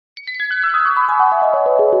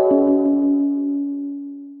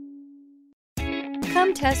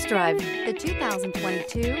Come test drive the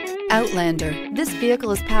 2022 Outlander. This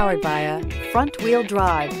vehicle is powered by a front-wheel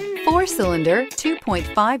drive, 4-cylinder,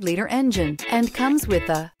 2.5-liter engine and comes with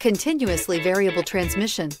a continuously variable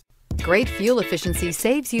transmission. Great fuel efficiency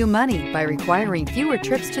saves you money by requiring fewer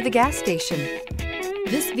trips to the gas station.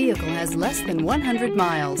 This vehicle has less than 100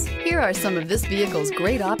 miles. Here are some of this vehicle's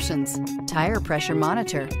great options: tire pressure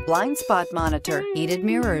monitor, blind spot monitor, heated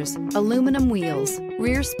mirrors, aluminum wheels,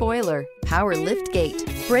 rear spoiler, power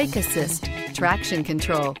liftgate, brake assist, traction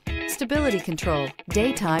control, stability control,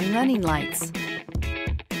 daytime running lights.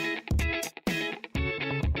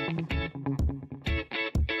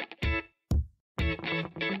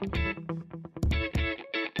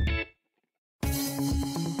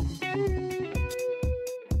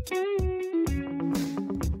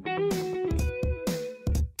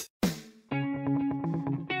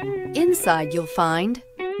 Inside you'll find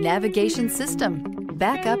navigation system,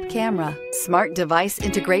 backup camera, smart device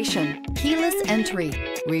integration, keyless entry,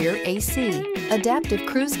 rear AC, adaptive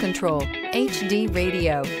cruise control, HD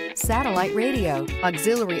radio, satellite radio,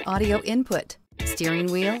 auxiliary audio input,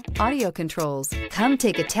 steering wheel audio controls. Come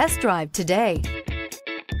take a test drive today.